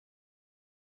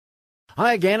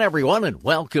Hi again, everyone, and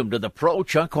welcome to the Pro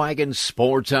Chuckwagon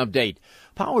Sports Update.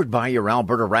 Powered by your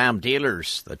Alberta Ram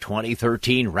dealers, the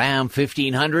 2013 Ram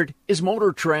 1500 is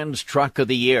Motor Trend's Truck of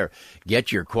the Year.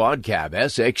 Get your Quad Cab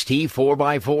SXT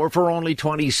 4x4 for only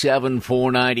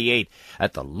 $27,498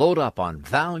 at the Load Up on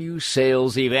Value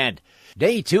sales event.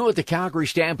 Day 2 at the Calgary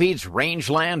Stampede's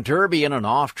Rangeland Derby in an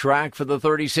off-track for the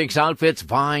 36 outfits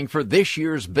vying for this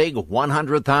year's big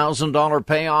 $100,000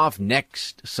 payoff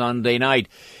next Sunday night.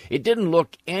 It didn't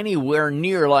look anywhere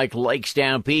near like Lake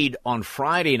Stampede on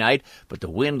Friday night, but the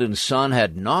wind and sun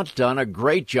had not done a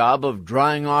great job of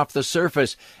drying off the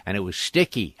surface, and it was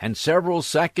sticky and several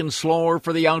seconds slower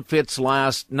for the outfits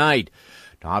last night.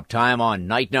 Top time on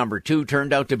night number 2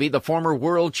 turned out to be the former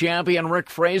world champion Rick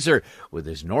Fraser with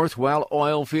his Northwell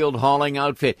Oilfield hauling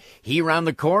outfit. He ran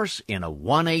the course in a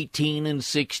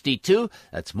 1:18.62.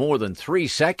 That's more than 3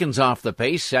 seconds off the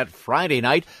pace set Friday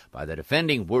night by the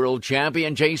defending world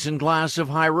champion Jason Glass of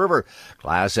High River.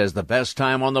 Glass has the best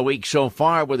time on the week so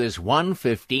far with his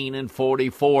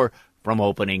 1:15.44. from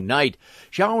opening night.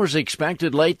 Showers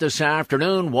expected late this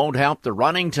afternoon won't help the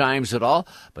running times at all,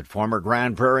 but former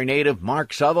Grand Prairie native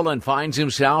Mark Sutherland finds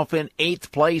himself in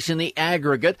 8th place in the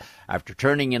aggregate. After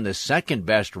turning in the second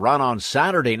best run on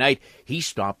Saturday night, he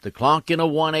stopped the clock in a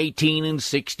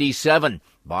 1:18.67.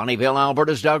 Bonnyville,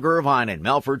 Alberta's Doug Irvine and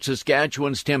Melfort,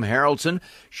 Saskatchewan's Tim Harrelson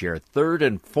share 3rd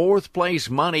and 4th place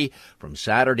money from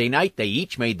Saturday night. They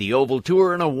each made the Oval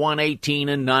Tour in a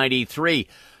 1:18.93.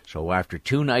 So after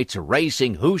 2 nights of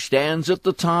racing, who stands at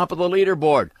the top of the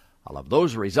leaderboard? I'll have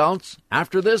those results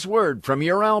after this word from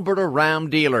your Alberta Ram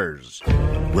dealers.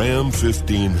 Ram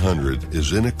 1500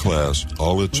 is in a class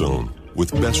all its own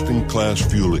with best-in-class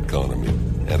fuel economy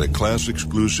and a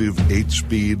class-exclusive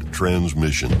 8-speed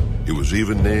transmission. It was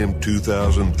even named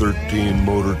 2013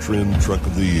 Motor Trend Truck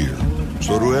of the Year.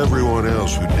 So to everyone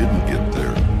else who didn't get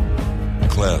there,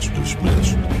 class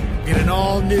dismissed. Get an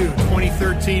all-new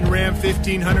 2013 Ram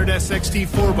 1500 SXT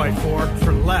 4x4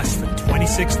 for less than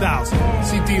 $26,000.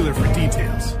 See dealer for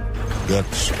details.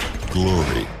 Guts,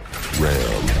 glory,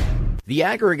 Ram. The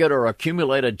aggregate or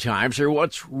accumulated times are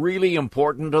what's really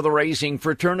important to the racing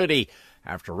fraternity.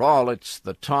 After all, it's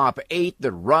the top 8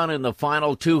 that run in the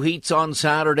final 2 heats on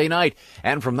Saturday night.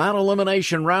 And from that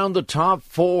elimination round, the top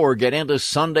 4 get into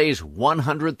Sunday's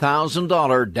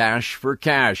 $100,000 dash for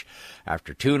cash.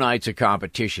 After 2 nights of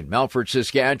competition, Melfort,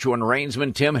 Saskatchewan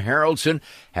reinsman Tim Harrelson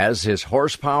has his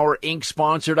Horsepower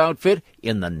Inc.-sponsored outfit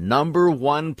in the number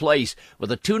 1 place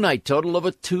with a 2-night total of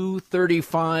a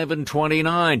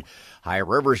 2:35.29. High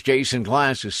River's Jason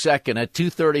Glass is second at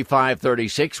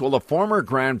 2:35.36, while the former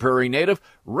Grand Prairie native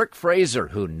Rick Fraser,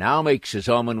 who now makes his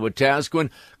home in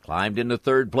Wetaskiwin, climbed into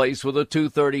 3rd place with a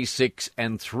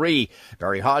 2:36.3.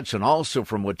 Barry Hodgson, also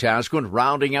from Wetaskiwin,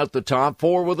 rounding out the top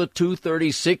 4 with a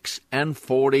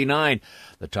 2:36.49.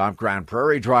 The top Grand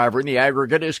Prairie driver in the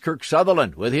aggregate is Kirk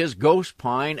Sutherland with his Ghost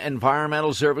Pine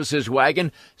Environmental Services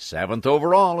wagon, 7th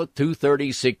overall at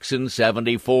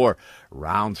 2:36.74.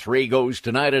 Round 3 goes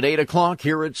tonight at 8 o'clock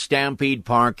here at Stampede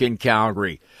Park in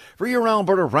Calgary. For your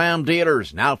Alberta Ram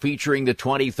dealers, now featuring the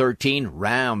 2013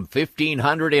 Ram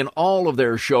 1500 in all of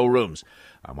their showrooms,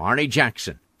 I'm Arnie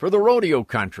Jackson for the Rodeo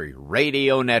Country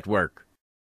Radio Network.